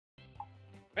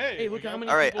Hey, look how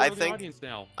many All right, people are in the audience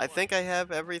now. I think I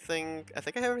have everything. I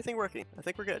think I have everything working. I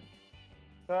think we're good.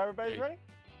 So everybody's ready?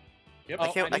 Yep. I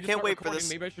can't wait for recording. this.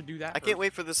 Maybe I should do that. I can't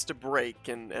wait for this to break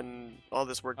and all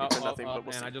this work be for nothing. But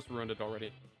we'll man, see. I just ruined it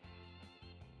already.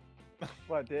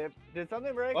 What, did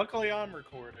something break? Luckily, I'm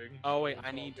recording. Oh wait,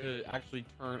 I need to actually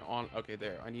turn on. Okay,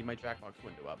 there. I need my Jackbox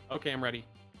window up. Okay, I'm ready.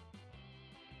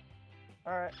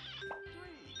 All right.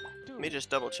 Let me just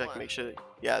double check, make sure.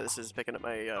 Yeah, this is picking up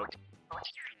my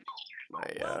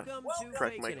Welcome to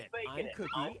correct Fakin' mic. It.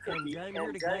 I'm Cookie, and I'm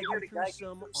here to guide you through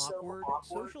some awkward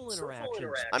social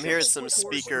interactions. I'm hearing some Of course,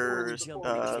 speakers. before we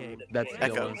jump into the game, That's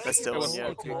Echo. Dylan. That's Dylan. Yeah.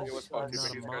 Because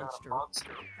I'm not a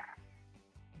monster.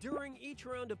 During each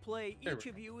round of play, each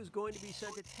of you is going to be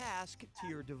sent a task to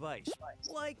your device.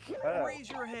 Like, raise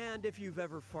your hand if you've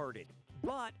ever farted.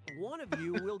 But one of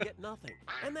you will get nothing,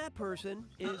 and that person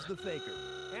is the faker.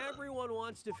 Everyone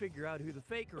wants to figure out who the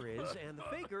faker is, and the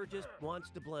faker just wants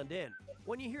to blend in.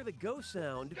 When you hear the go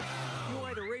sound, you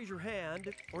either raise your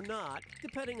hand or not,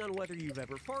 depending on whether you've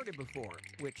ever farted before,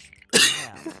 which you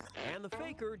have. And the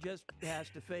faker just has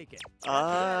to fake it.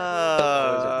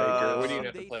 We didn't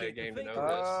have to play a game to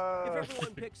know If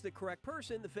everyone picks the correct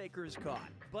person, the faker is caught.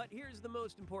 But here's the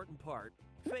most important part.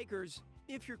 Fakers,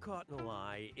 if you're caught in a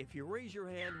lie, if you raise your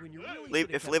hand when you really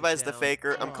If Levi's the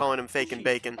faker, I'm calling him Fakin'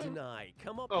 Bacon. deny.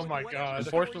 Come up Oh with my whatever God.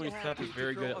 story Unfortunately, you have Seth to is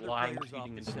very throw good at other lying, players off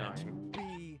cheating, the and scent.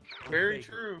 denying. Be the Very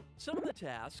faker. true. Some of the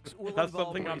tasks will That's involve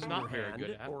something I'm raising not your very hand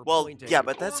good at. or Well, pointing, yeah,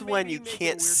 but that's or when maybe you make a can't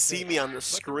weird see face. me on the But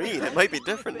screen. the It might be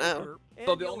faker, different now. and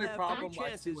So the you'll only have problem three I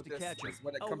see chances with to this catch 'em. is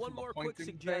when it Oh, comes one to the more quick pointing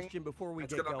suggestion thing, before we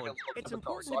it's get gonna be a going. little It's difficult,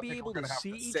 important so to I be think able we're to gonna have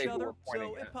see to each say who other, we're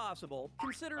pointing so if at. possible,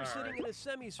 consider All sitting right. in a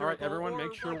semicircle. All right, everyone, or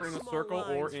make sure we're in a small circle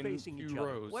or lines in facing each 2 other.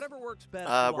 rows. Whatever works best.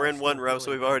 We're while in one still row, so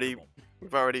feeling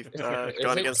we've already comfortable.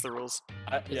 gone against the rules.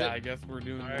 Yeah, I guess we're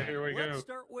doing. All right, here we Let's go.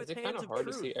 start with Is it hands kind of of hard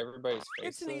to truth. see everybody's face?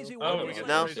 It's an easy Oh, one. we just get like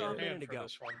No. to we raise saw your a minute hand for ago.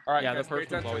 this one. All right, Yeah, the guys, pay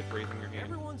first one's attention. always raising your hand.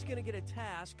 Everyone's going to get a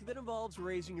task that involves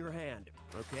raising your hand.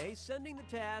 Okay, sending the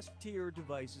task to your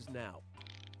devices now.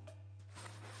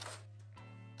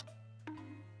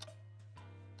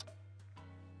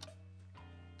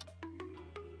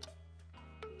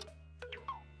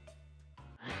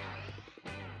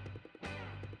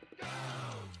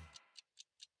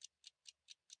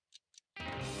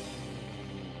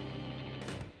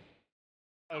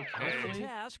 Okay.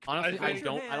 Task. Honestly, I raise your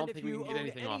don't hand if think we you can get own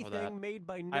anything off of that. anything made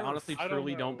by I Nerf. honestly I don't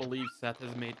truly don't know. believe Seth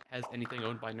has anything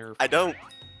owned by Nerf. I don't.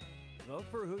 Vote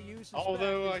for who you suspect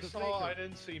Although is I the saw, I faker.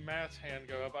 didn't see Matt's hand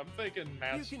go up. I'm thinking You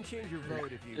Matt's. can change your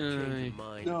vote if you change your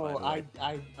mind. by No, the way.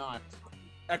 I'm not.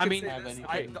 I mean, have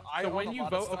anything. so own when a you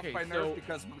lot vote- of stuff okay, by so-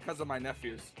 Nerf because of my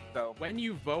nephews. So When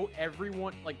you vote,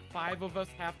 everyone, like 5 of us,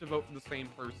 have to vote for the same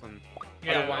person.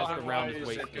 Yeah, Otherwise, the round is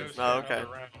otherwise it wasted. goes to Oh, okay.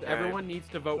 another round. Everyone needs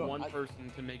to vote No, one I-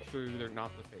 person to make sure they're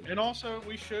not the fake. And also,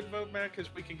 we should vote Matt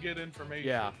because we can get information.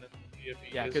 Yeah. and see if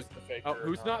he Yeah, is 'cause- the faker. oh, or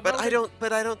who's not But I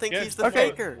voting? don't think Yeah. he's the Okay.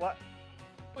 faker. What?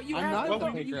 But you I'm have not to the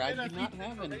vote. faker. I You do not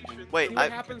have information. anything. Wait, See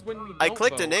what I happens when we I don't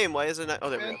clicked a vote. name. Why isn't it? Oh,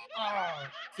 there we And, go.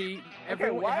 See, Okay,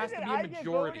 everyone, it why has did to be I a get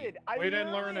majority. voted? I We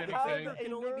didn't learn literally anything. have Faker a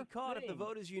can only be Nerf caught if the thing.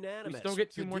 vote is unanimous. still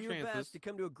get 2 so more do your chances. best to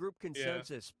come to a group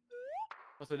consensus.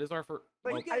 So it is our first.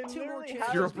 Like, You I get 2 more literally chances.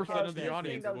 have 0% a of the thing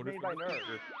audience that was voted made for by the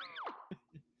Nerf.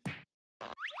 faker.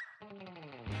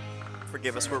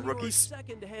 Forgive us, we're Send your rookies.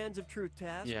 second hands of truth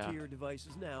task Yeah. to your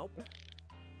devices now.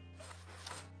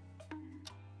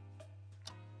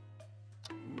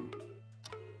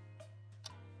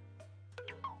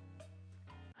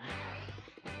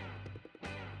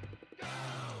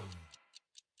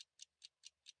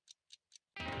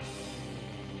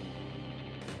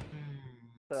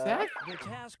 Seth? The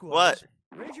task was What?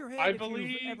 raise your hand I if believe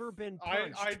you've ever been I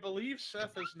punched. believe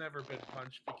Seth has never been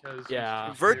punched because he's Yeah.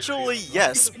 too Virtually scared to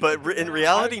yes, be but in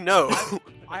reality no.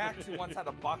 I actually once had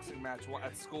a boxing match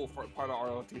at school for part of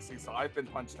ROTC, so I've been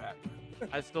punched at.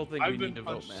 I still think I've we been need to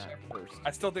vote punched Matt first.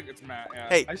 I still think it's Matt. Yeah.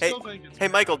 Hey, I hey, still think it's hey,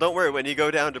 Matt. Michael, don't worry. When you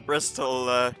go down to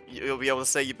Bristol, you'll be able to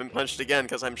say you've been punched again,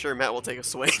 because I'm sure Matt will take a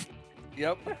swing.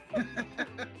 Yep.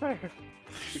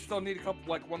 We still need a couple,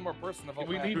 like one more person to vote.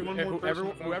 We Matt. need one more person.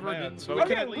 to vote whoever Matt, didn't so vote- we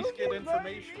can Okay, at least who get can vote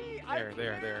information. me?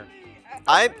 There.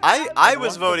 I was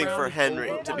Once the voting round for is Henry,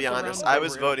 over- to be once the honest. round I is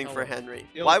was over, it'll voting tell for us. Henry.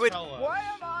 It'll Why would tell us. Why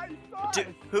am I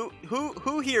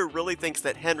who here really thinks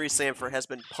that Henry Sanford has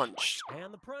been punched?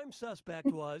 And the prime suspect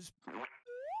was.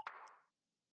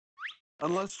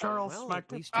 Unless Charles Well,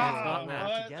 smacked at him. least you're not not Matt.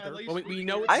 But together. at least Well, we we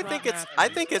know can- it's I not think it's Matt. I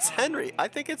think it's Henry. I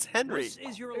think it's Henry. This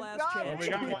is your It's last not chance. We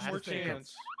got one Last more chance.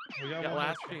 chance. We got Yeah, one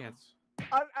last more chance.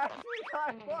 I'm actually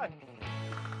kind of what?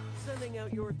 Sending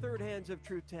out your third hands of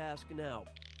truth task now.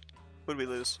 Who did we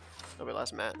lose? Oh, we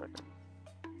lost Matt. Okay.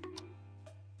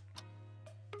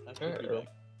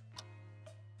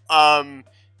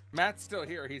 Matt's still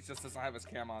here. He just doesn't have his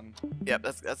cam on. Yep,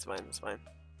 that's fine. That's fine.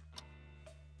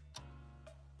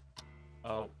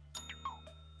 Oh.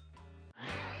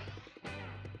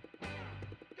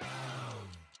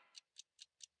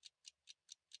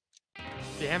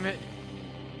 Damn it.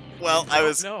 Well, I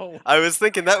was No.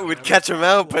 thinking that would catch him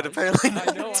out, but apparently I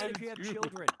not. know. If you have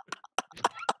children.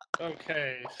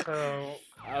 Okay, so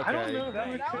I don't Okay. know. That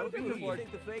Who was do you important.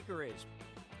 think the faker is?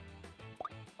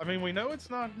 I mean we know it's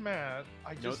not Matt.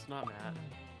 I No, just it's not Matt.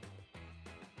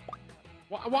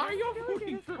 Why are y'all I feel like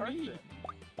voting it's for me? Carson.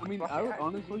 I mean, I would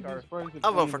honestly be surprised if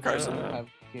I'll vote any for of us Carson. have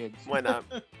kids. Why not?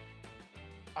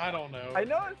 I don't know. I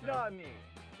know it's not me.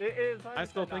 It is. I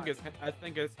still 100% think not it's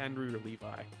me. Henry or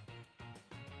Levi.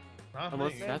 Not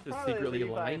Unless me. Seth is Probably secretly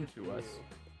Levi lying is to us.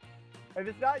 you. If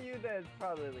it's not you, then it's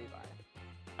probably Levi.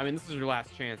 I mean, this is your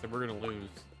last chance, and we're gonna lose.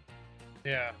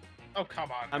 Yeah. Oh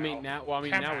come on. I mean, now. now. Well, I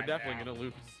mean, Come now we're on definitely now. gonna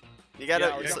lose. You gotta. Yeah,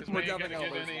 Yeah, We're 'cause definitely we ain't gonna gonna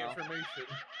lose get any now. information.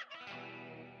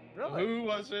 Really? Who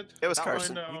was it? It was That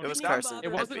Carson. one, no. It was Shouldn't even Carson. bother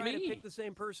It wasn't trying to me. pick the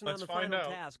same person Let's on the find final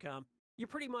out. task, huh? You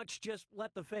pretty much just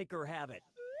let the faker have it.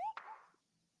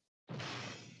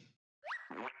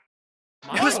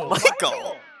 It was Michael.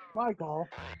 Michael. Michael.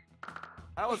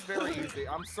 That was very easy.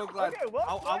 I'm so glad. Okay,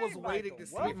 well I was played, waiting Michael. to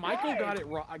see. Well Wait, Michael played. got it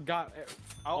right. Got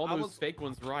all I those was- fake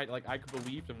ones right. Like I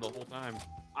believed him the whole time.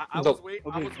 I No, was waiting.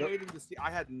 okay, I was no. waiting to see. I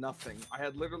had nothing. I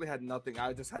had literally had nothing.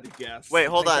 I just had to guess. Wait,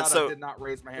 hold Thank on, God so- I did not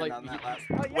raise my hand Like, on that last.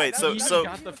 Oh, yeah, Wait, that's- so- He that's so-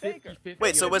 got the faker. 50-50.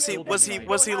 Wait, so was he Killed was him he right.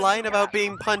 was he lying about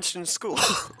being punched in school?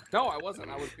 No, I wasn't.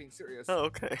 I was being serious. Oh,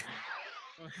 okay.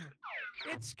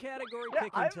 It's category Yeah,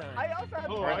 picking time. I also have.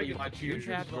 Oh, Alright, I you get like to choose Use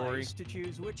your category. device to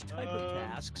choose which type of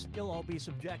tasks you'll all be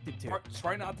subjected to.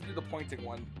 Try not to do the pointing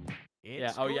one. Yeah.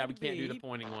 It's Oh yeah, going we to can't do the be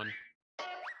pointing one.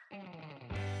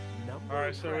 number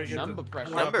Alright, so we pressure. get Number pressure.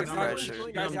 Number It's not- pressure.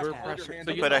 you guys have to Number hold your pressure. hand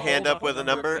So up. you Put a hold hand up up with a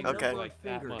number? Number Okay. of Like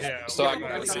that fingers. much. Yeah. So I can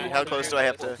Let's see, see how close do I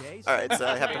have to? Okay, Alright, so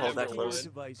I have to you hold that your close.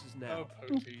 devices Oh, now.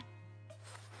 Pokey.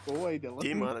 Go away, Dylan.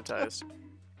 Demonetized.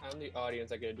 I'm the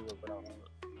audience. I gotta do it, but I don't want it.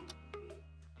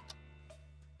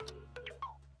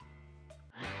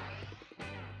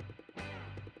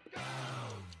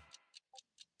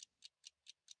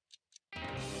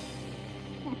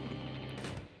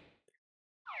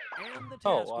 And the task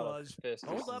Oh, wow. was Fist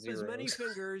hold is up as many zeros.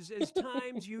 fingers as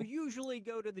times you usually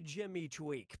go to the gym each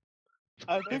week.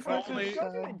 I think If that's only-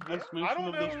 the solution I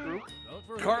don't of this know. group. Vote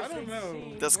for Car- who I don't thinks know.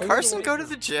 seems Does more Carson go to faker.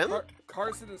 the gym?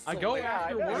 Carson is. I so go late. after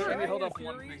I know, work. right? He held up If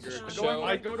one you're finger. easy on Go-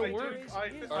 I I go do- to work. is I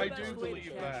the do best way to believe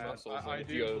catch that. muscles I if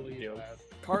do you go to the believe gym.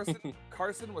 that.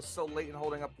 Carson was so late in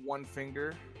holding up one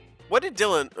finger. What did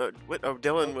Dylan?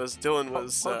 Dylan was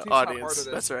Pote's not part of audience. this.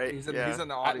 That's right. He's in Yeah.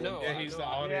 the audience. know. Yeah, he's the Yeah,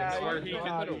 audience. yeah, Where he's he the can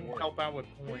audience. help out with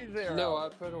He's points. zero. No, I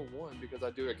put a 1 because I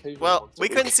do occasionally. Well, once a we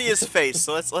week. couldn't see his face,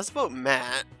 so let's vote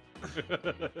Matt.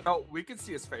 No, we can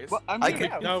see his face. Well, I I mean, can-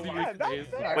 Yeah, No, yeah, you- that's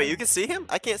fair. Wait, you can see him?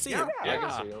 I can't see him. Yeah, I Yeah.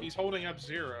 can see him. He's holding up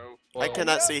 0. I Well,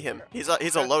 cannot see him. He's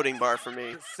a loading bar for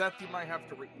me. Seth, you might have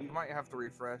to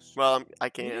refresh. Well, I You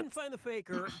didn't can't. find the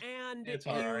faker, and It's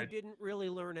you alright. didn't really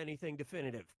learn anything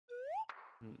definitive.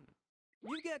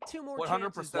 You've got two more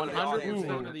 100% chances. to of the get the audience faker.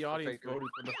 100% of the voted for audience faker. voted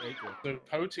for the faker. So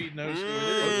Poti knows who it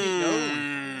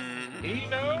Mm. is. He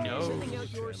knows. knows. Sending out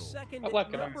your second I like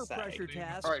it on number the side. pressure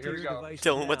task. Alright, here to we your go. device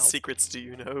Dylan, what now. secrets do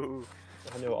you know?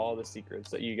 I know all the secrets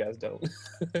that you guys don't.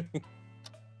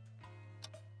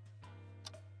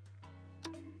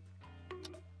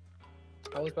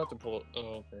 I was about to pull.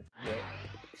 Oh, okay. Yeah.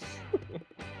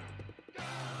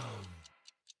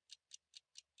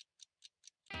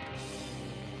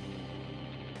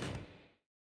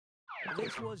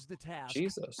 This was the task.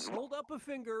 Jesus. Hold up a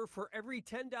finger for every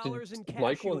 $10 in Did cash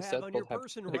Michael you and have Seth on your both have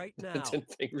person like, right now. 10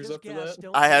 fingers Just after guess, that?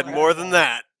 don't I had lie. more than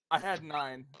that. I had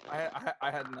 9.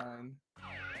 I had 9.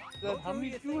 Seth, how Who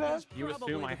many you do you think have? is You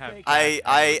probably assume I the have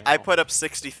faker? I put up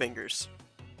 60 fingers.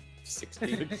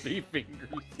 60. 60 fingers.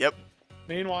 Yep.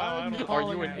 Meanwhile, I'm Are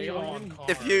calling you an an alien? Elon car.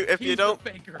 If you He's don't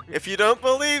the faker. if you don't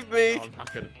believe me, Oh, I'm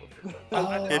not gonna vote for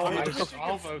him. If I'll you vote- don't-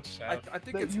 I'll vote Seth. I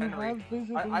think That it's you Henry. have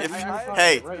visibly I- If- verified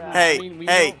hey, right now. hey, I mean, we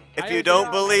hey, don't- I if you actually don't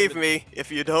don't believe have me,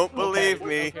 if you don't believe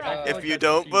me, Okay, I feel if like you that's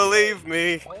don't cheating. believe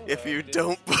me, if you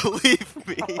don't believe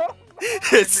me,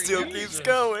 it still keeps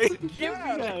going.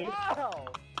 Yeah, wow.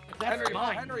 That's Henry,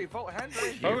 mine. Henry, vote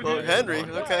Henry. Vote Vote Henry,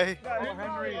 okay. Oh,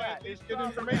 Henry, it's good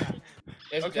information.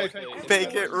 It's Okay, definitely-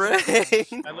 Make it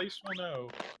rain. At least we'll know.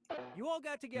 You all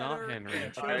got together Henry. and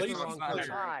At chose least the wrong it's not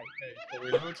person. Hi. Okay, so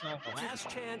we know it's not him. Last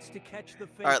chance to catch the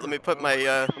faker. All right, let me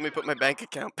put my bank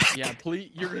account back. Yeah,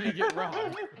 please. You're gonna get robbed.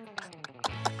 Alright,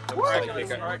 Alright,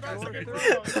 okay. alright, Start guys. the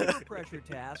third number pressure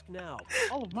task now.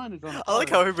 All of mine is on. I like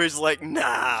how everybody's like,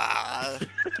 nah.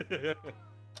 Yeah.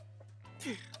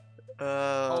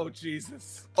 Oh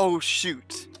Jesus. Oh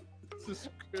shoot. This is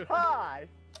good. Hi.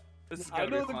 This is I gonna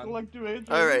know be the fun. collective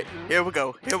answer. All right, here we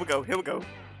go. Here we go. Here we go.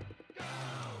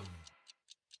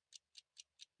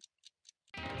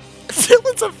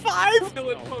 Dylan's a 5.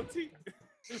 Dylan Poteet.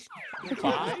 The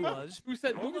Five? test was Who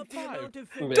said all who up did the 5? amount of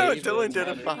Maybe fingers Dylan did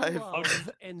a being 5.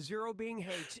 love and 0 being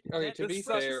hate. Okay, That to be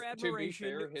expresses fair,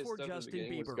 admiration his for stuff in the Justin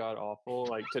beginning was Bieber. god awful.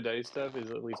 Like today's stuff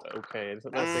is at least okay. That's the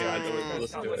I Mm. don't even That's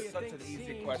listen to What do it. you Such think an easy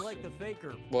seems question. like the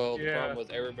faker? Well, the Yeah. problem was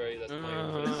everybody that's playing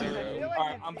put I 0. feel like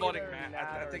Alright, it's I'm voting either Matt. Matt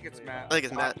I or think it's Levi. Matt. I think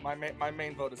it's Matt. My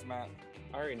main vote is Matt.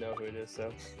 I already know who it is,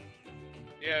 so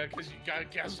Yeah, because you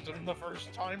got guessed him the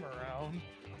first time around.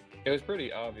 it was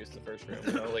pretty obvious the first round.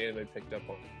 But only anybody picked up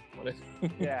on it.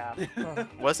 Yeah.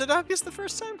 Was it obvious the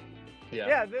first time? Yeah.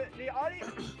 Yeah, the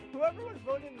audience, whoever was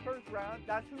voting in the first round,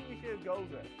 that's who we should go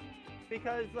with.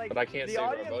 Because, like, But I can't the say who I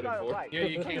audience voted got it for. right. Yeah,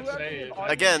 you can't Whoever say the it.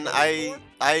 audience Again, voted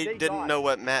I they didn't got know it.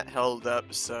 what Matt held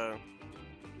up, so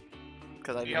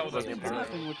because I He held wasn't up able to.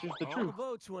 Nothing, which is the All the truth.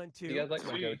 votes went to. Do you guys like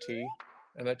my goatee?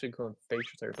 I'm actually going facial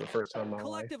hair for the first time in my life.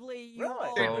 Collectively, you Really?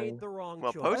 all Wrong. made the wrong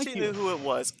Well, choice. Pochi Thank knew you. who it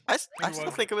was. I Who still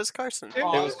was think it was Carson. It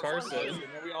Oh, was Carson. And then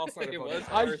we all started It voting. was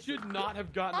I should not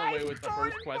have gotten away with the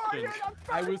first question.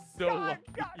 I was so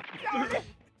lucky.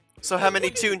 So how many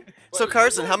Toon? So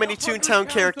Carson, how many Toontown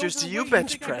characters do you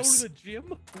bench press?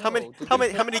 How many? No, How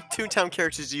many? How many Toontown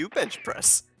characters do you bench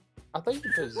press? I thought you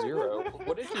put 0.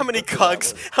 What did you How many put for that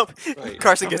cogs? one? How, Wait,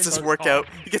 Carson how gets many his workout.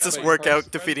 cogs? He gets his Wait, workout Carson-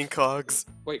 defeating cogs.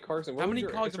 Wait, Carson, what How was many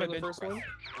your cogs answer have I on the bench first one?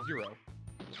 pressed? 0.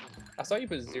 I saw you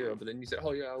put 0, but then you said,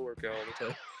 "Oh yeah, I work out all the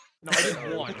time." No, I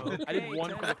did 1. I did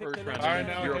 1 for the first round. Alright, and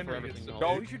now 0 Henry for everything gets else. to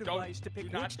Don't- Use your don't- device to pick do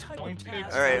not which type don't of take-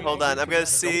 task. All right, you hold want on. I'm to gonna do.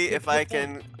 see Don't if take I the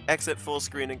can exit full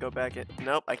screen and go back in.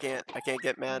 Nope, I can't. I can't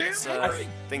get Matt's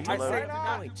thing to I load. say Why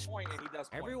not? not point, and he does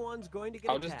point. Everyone's going to get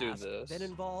I'll a just do task this. that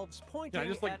involves pointing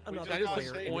just, like, at can I another just, like,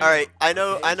 player. say- in All All right, the I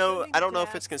know. I Sending don't know if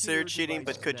tasks it's to your considered cheating,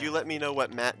 but devices could you now. let me know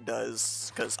what Matt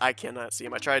does? Because I cannot see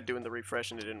him. I tried doing the refresh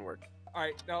and it didn't work.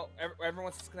 Alright, now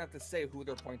everyone's just gonna have to say who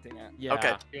they're pointing at. Yeah.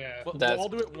 Okay. Yeah. We'll That's- all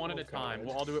do it one at a oh, time. God.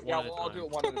 We'll all do it Yeah, one at a we'll time. all do it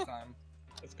one at a time.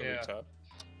 It's gonna Yeah. be tough.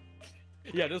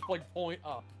 Yeah, just like point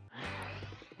up.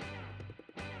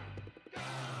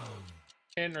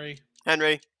 Henry.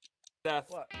 Henry. Death.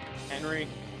 What? Henry.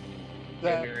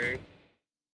 That, Henry.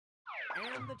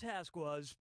 And the task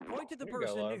was point to the You got a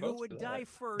person lot of who votes would for that. die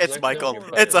first. It's Like, Michael. no,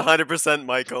 It's 100%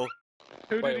 Michael.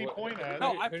 Who Wait, did he what- point at?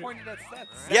 No, I Who- pointed at Seth.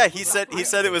 Yeah, Seth he would said die. he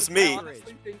said it was me.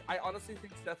 I honestly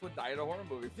think Seth would die in a horror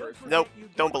movie first. Nope,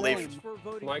 don't believe.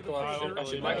 Michael, I should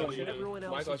have Michael,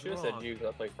 said you because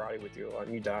I play Friday with you a lot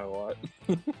and you die a lot.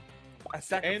 I And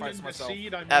sacrificed in the myself.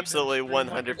 seed, I made Absolutely, them scream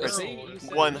like a 100%. girl. You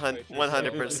said 100%. you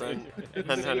 100%. You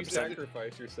 100%.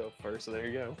 sacrifice yourself first, so there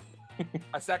you go.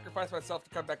 I sacrificed myself to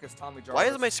come back as Tommy Jarvis. Why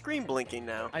is my screen blinking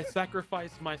now? I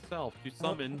sacrificed myself to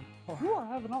summon you are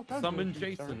having all kinds summon of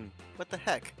issues, sir. Jason. What the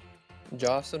heck?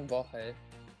 Jocelyn Valhe.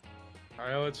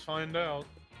 Alright, let's find out.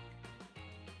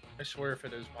 I swear if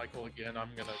it is Michael again, I'm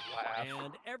gonna laugh.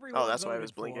 And everyone Oh, that's why I voted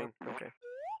was for- blinking. Okay.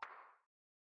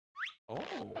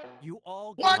 Oh. You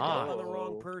all What? gave up on the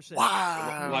wrong Whoa. person.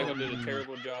 Wow. Michael did a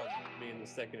terrible job being the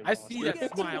second. I see You that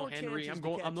get two smile, more Henry. chances I'm to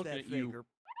going. I'm catch looking that at you. faker.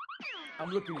 I'm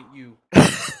looking at you.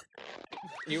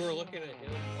 You were looking at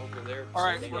him over there. All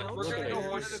right, sitting we're there, gonna looking go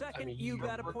at one you. at a- Second, I mean, you you're-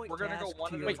 got a point. We're gonna go task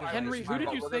one to at your a time. Henry, this who time, did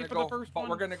but you we're say gonna for the go- first But we're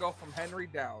one? gonna go from Henry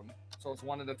down, so it's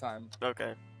one at a time.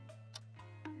 Okay.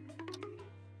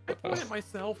 I point at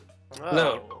myself. Oh.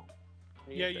 No.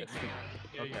 Yeah, you can. Yeah,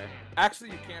 you Okay. can.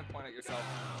 Actually, you can point at yourself.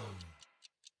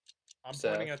 I'm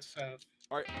Seth. pointing at Seth.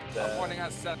 All right, Seth. I'm pointing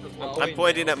at Seth as well. Wait, I'm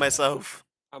pointing at myself.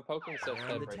 I'm poking Seth's And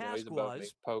head the right now. He's task above me.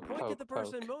 was Poke, point poke, at the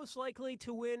person poke. most likely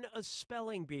to win a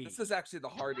spelling bee. This is actually the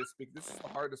hardest. This is the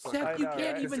hardest one. Seth, you know,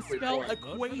 can't right? even Physically spell boring. Vote for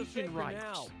the equation faker right.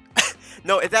 now.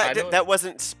 No, I that don't- that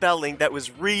wasn't spelling. That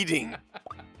was reading.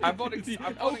 I'm voting Seth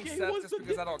what's just the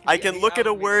because I don't. I can look at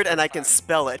a word and I can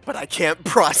spell it, but I can't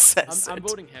process I'm it.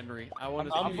 voting Henry. I want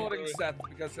to. I'm voting Seth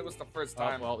because it was the first Oh,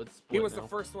 time. well, it's He split was now. the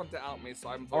first one to out me, so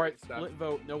I'm voting All right, Seth. split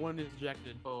vote. No one is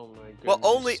ejected. Oh my goodness. Well,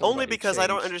 only somebody because I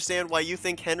don't changed. understand why you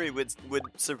think Henry would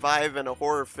survive in a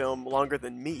horror film longer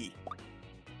than me.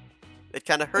 It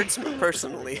kind of hurts me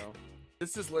personally. There we go.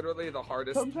 This is literally the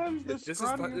hardest. Sometimes This this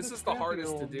is the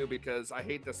hardest to do because I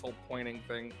hate this whole pointing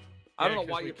thing. I Yeah, don't know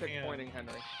 'cause why we you picked can't. pointing,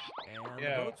 Henry. And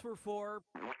Yeah. the votes were for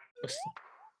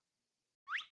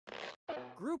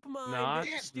Group Mind Not-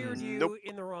 steered you Nope.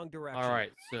 in the wrong direction. All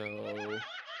right, so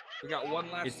We got one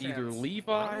last it's chance. either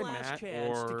Levi, One last Matt,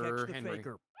 chance to or catch the Henry.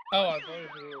 faker. Oh, I voted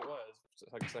who it was. So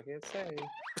I guess I can't say.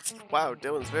 Wow,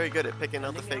 Dylan's very good at picking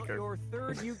out the Finding out faker. your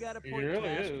third, you got a He point really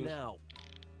task is. now.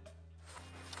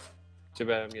 Too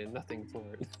bad I'm getting nothing for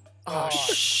it. Oh,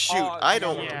 shoot. oh, I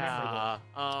don't yeah. Yeah.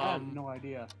 I have no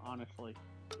idea, honestly.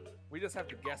 We just have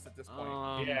to guess at this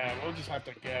point. Yeah, we'll just have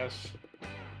to guess.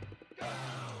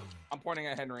 I'm pointing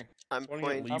at Henry. I'm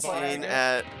Pointing pointing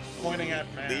at at Pointing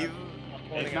at Matt. Leave. I'm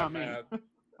pointing It's at not me. Matt.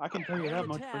 I can tell you that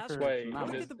much for Task. sure. Wait, It's not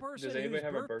Look me. at the person does anybody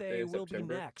whose have a birthday in will be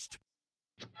September? next.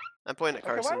 I'm pointing at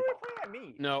Okay, why Carson. are you pointing at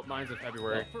me? No, mine's in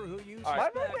February. For who you All My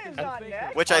right. suspect birthday is is the not faker.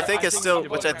 next. Which I think is think still, we need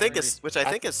to which vote I for think Henry. is, which I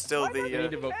think is still What We the,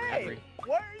 need to vote for Hey, Henry.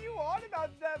 what are you on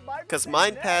about that? My because birthday's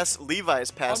mine next. passed,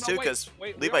 Levi's passed too, wait, because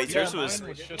wait, we Levi, already yours did was mine.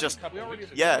 We did just, a couple weeks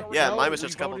ago. yeah, We already yeah, did mine it. was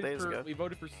just a couple voted days for- ago. We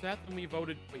voted for Seth and we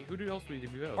voted. Wait, who else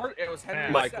did we vote? Part- It was Henry.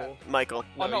 and Michael. Seth. Michael.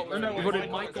 Oh no, or no, we voted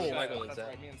and Michael. Seth. Michael and That's Seth.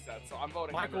 right, me and Seth. So I'm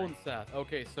voting Michael Henry. and Seth.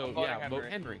 Okay, so I'm voting yeah, vote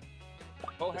Henry. Henry.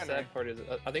 Vote The Henry. sad part is,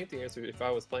 I think the answer, if I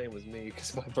was playing, was me,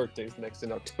 because my birthday's next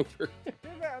in October. Dude,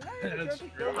 man, I'm not even That's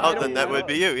joking. true. Still, Oh, I then don't that know. would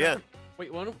be you, yeah.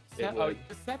 Wait, one. It Seth, would.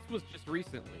 Seth was just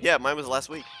recently. Yeah, mine was last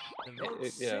week. The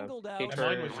votes Yeah. singled out. He And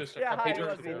mine was turned, just a Yeah, couple hi, he it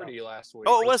turned was me. 30 last week.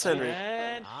 Oh, it was Henry.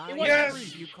 And Ah, it was Yes! Henry.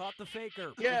 You caught the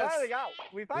faker. We finally got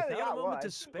Without got a moment one. to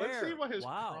spare. Let's see what his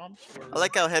Wow. prompts were. I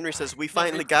like how Henry says, we No,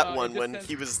 finally it's, got it one just when says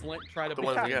he was, Flint, try to the beat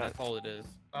one we me, got. That's all it is.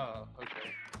 Oh, okay.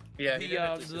 Yeah, he The didn't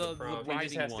have to see the prompt, he just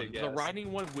writing has to one. The guess.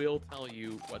 writing one will tell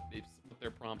you what their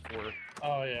prompts were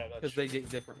Oh yeah, that's because they get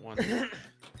different ones.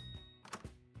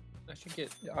 I should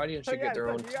get, the audience So should yeah, get their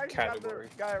so own you guys category.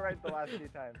 got it right the last few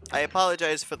times. I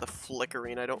apologize for the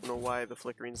flickering. I don't know why the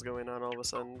flickering's going on all of a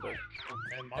sudden, but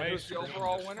And And who's the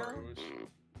overall winner?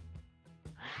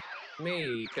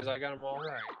 Me, because I got them all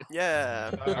right.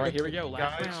 yeah. All right, here we go.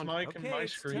 Last Guys, round. Mike and Okay, my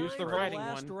it's screen. time Use the for writing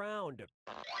last one. round.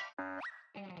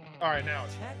 All right, now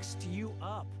it's Text you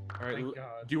up. All right, thank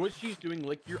God. do what she's doing.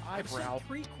 Lick your I've sent eyebrow.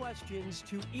 3 questions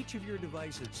to each of your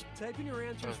devices. Type in your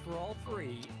answers for all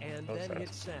 3 and Oh, then fast.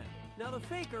 hit send. Now the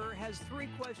faker has 3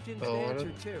 questions Oh, to I answer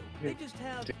don't- too. They just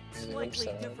have Damn, I'm slightly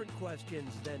sad. different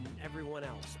questions than everyone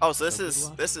else. Oh, so this So good is,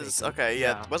 luck, this is, Faker. okay,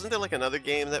 yeah. Yeah. Wasn't there like another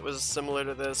game that was similar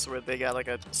to this where they got like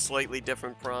a slightly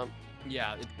different prompt?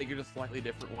 Yeah, they get a slightly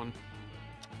different one.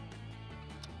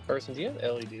 Carson, do you have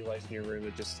LED lights in your room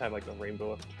that just have like a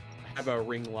rainbow? I have a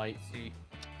ring light. See,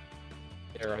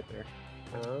 yeah, right there.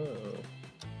 Oh.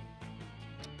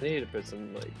 I need to put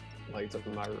some like lights up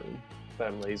in my room, but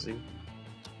I'm lazy.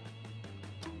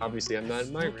 Obviously, I'm not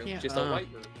in my Still room, can't, just a light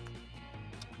room.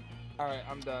 Alright,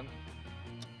 I'm done.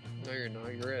 No, you're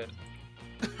not. You're red.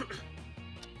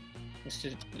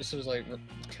 This was like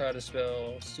try to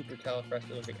spell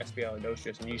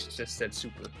supercalifragilisticexpialidocious, and you just said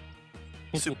super.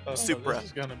 Oh, Supra. This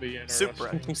is gonna be interesting.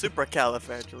 Supra.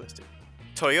 Supracalifragilistic.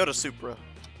 Toyota Supra.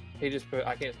 He just put.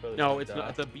 I can't spell it. No, it's not.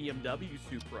 It's a BMW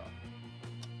Supra.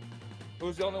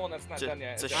 Who's the only one that's not It's a- done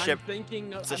yet? it's a Is it- I'm Chev-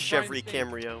 thinking. It's a I'm trying to Chevy think.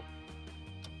 Camrio.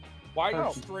 Why are Oh.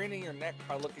 you straining your neck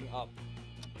by looking up?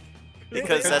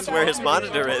 Because that's where his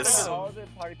monitor is. All the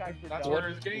party packs for That's dollars. where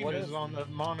his game What is if- on the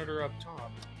monitor up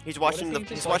top. He's What watching if the he just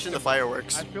he's likes watching the to-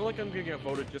 fireworks. I feel like I'm gonna get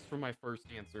voted just for my first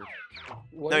answer.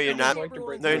 What No, if you're he not. liked to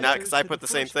break No, you're his not, neck? 'cause I put the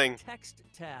same thing. Text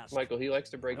task. Michael, he likes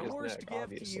to break the his worst neck, gift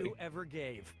obviously. you ever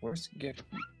gave. Worst gift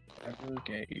you ever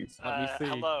gave. Let me see.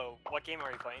 Hello, what game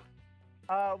are you playing?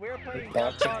 We're playing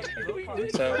Boxing.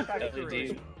 Jackbox. So, Party Pack LED.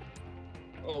 three.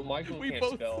 Oh, Michael We can't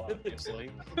both spell, said it.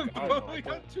 obviously. We God, only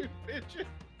Michael. got 2 pigeons.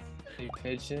 A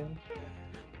pigeon.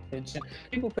 Pigeon.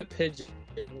 People put pigeon.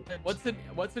 What's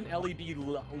an LED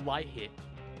light hit?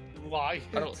 Lie.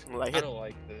 I don't. Like I it. don't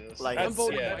like this. Like I'm That's-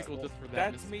 voting yeah. Michael just for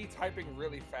that. That's me typing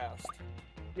really fast.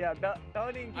 Yeah,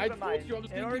 Belladine, I keep in told mind, you I was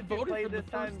in gonna order get to voted play for the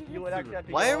this time, first you would actually have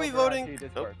to Why go are we over voting? to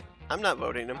Discord. I'm not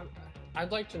voting him.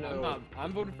 I'd like to know.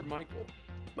 I'm voting for Michael.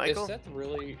 Michael?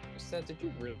 Is Seth, did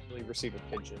you really receive a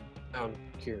pigeon? I'm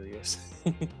curious.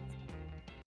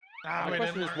 My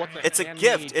question is, what's a It's a handmade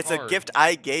gift. It's a card? gift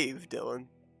I gave, Dylan.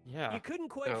 Yeah. You couldn't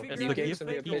quite No, figure It's you the out gave whose gift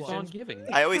somebody a that fake it keeps was. on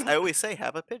giving. I always say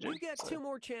have a pigeon. You get so. 2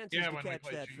 more chances Yeah, to when we catch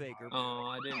play that G faker. Oh,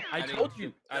 I didn't. I didn't told do-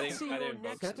 you. I Let's see didn't. I your didn't vote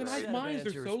next for Seth and that. I's set of minds are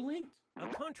answers. so linked. A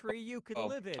country you could Oh,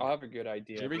 live in. I'll have a good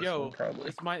idea. Here of we this go. one, probably.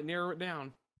 This might narrow it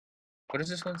down. What does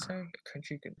this one say? A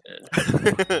country could.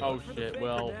 Oh For the shit. faker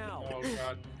Well, now. Oh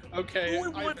god. Okay. who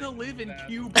would I want to think live in that-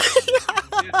 Cuba?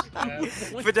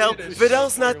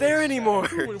 Fidel's not there anymore.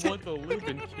 Who would want to live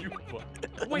in Cuba?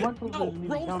 Wait, One person no, doesn't even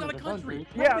Rome's count not a as a country.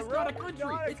 country. Yeah, Rome is not a Rome's country.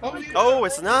 not a It's country. Michael. Oh,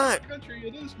 it's not. Country,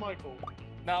 it is Michael.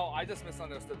 No, I just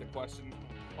misunderstood the question.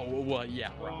 Oh, well, yeah,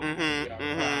 wrong. Mhm, Yeah,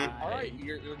 mhm. right. Alright,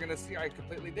 you're gonna see I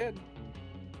completely did.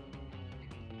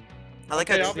 I like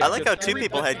Okay, how I'll be- I like how just 2 every-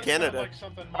 people that had sounds Canada. like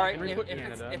something Alright, Henry if, put if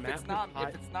Canada, it's Matt not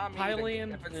put me, then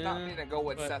Thailand, if it's not me, then go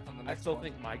with but Seth on the I next still one.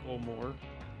 think Michael more.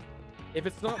 If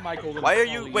it's not Michael, then Why are I'll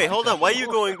you? leave Wait, hold on. Why are you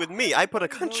Seth. going with me? I put a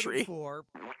Voted country. for-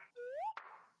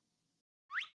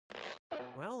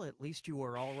 Well, at least you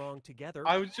are all wrong together.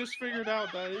 I was just figured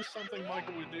out that is something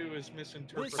Michael would do is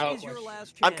misinterpret. This the is your question.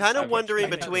 last chance. I'm kind I of bet wondering you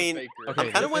that's between. faker. Okay, I'm kind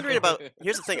of this- wondering about.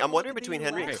 Here's the thing. I'm wondering Look at between the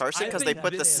Henry and last Carson I because they think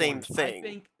put the this same one- I thing.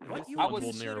 think What this you one would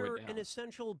will narrow consider it down. an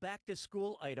essential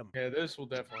back-to-school item. Yeah, this will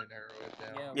definitely narrow it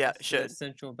down. Yeah, what's it should. The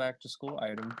essential back to school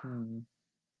item.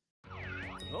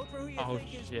 Vote for who you Oh,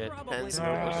 think is shit. probably Pens the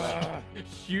and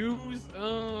worst. Shoes?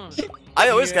 I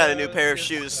always got a new Yeah, pair of it's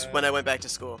shoes sad. when I went back to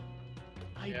school.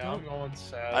 I Yeah, I'm don't. going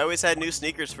sad. I always had new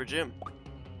sneakers for gym.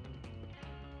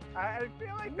 I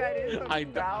feel like that is a I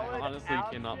valid honestly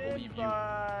cannot outfit, believe you.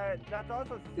 But that's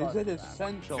also Is it suspect.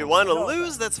 essential? If you want to No,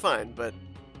 lose, that's fine. But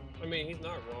I mean, he's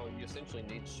not wrong. You essentially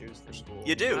need shoes for school.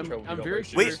 You do. get in trouble if I'm you don't very wear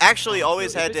sure. shoes. We it's actually the prompts.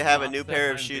 always If had it's to have a prompts, new then pair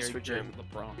of I'm shoes very for curious gym. of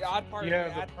the prompts. The odd part, Yeah, the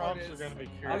the odd part prompts is, are gonna be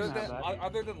other curious. than, about that.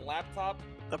 other than laptop,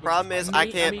 The which problem is fine, I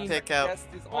I can't mean- pick out. yes,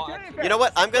 these Well, all to be actually- fair, You know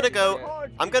what? I'm gonna go.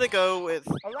 college I'm gonna shoes- go with.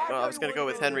 a lot Well, I of was gonna go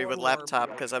with people Henry with wear laptop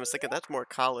like- because I was thinking that's more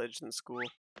college than school.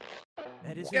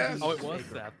 That is Yes. indeed Oh, it was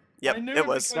faker. that. Yep, I knew it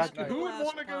was. because Back to Who the would last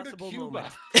want to go to possible Cuba?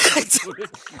 moment.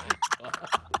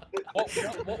 What's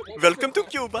your Welcome to question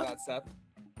Cuba. for that, Seth?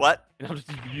 What? And I'm just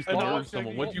used I to know, murder I'm someone.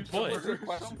 thinking, What'd you what's What's put? your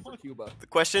question for Cuba? The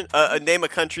question? Name a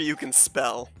country you can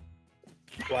spell.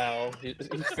 Wow, he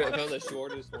found the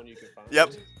shortest one you could find.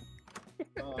 Yep.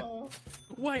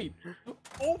 Wait.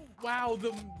 Oh wow.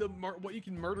 What you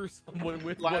can murder someone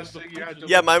with. Last was the thing you had to feature.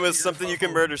 Yeah, look mine to was your something you can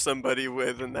phone. murder somebody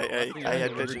with, and I think I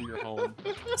had murdered pigeon. your home.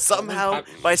 Somehow,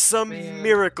 by some Man.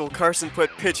 miracle, Carson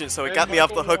put pigeon, so it Man, got me off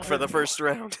the Michael hook for the wanted- first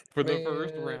round. For the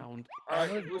first Man. round.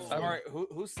 Alright,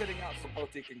 who's sitting out so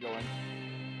Poti can go in?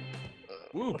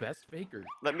 Ooh, best faker.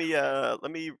 Let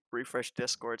me refresh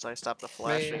Discord so I stop the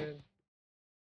flashing. Man,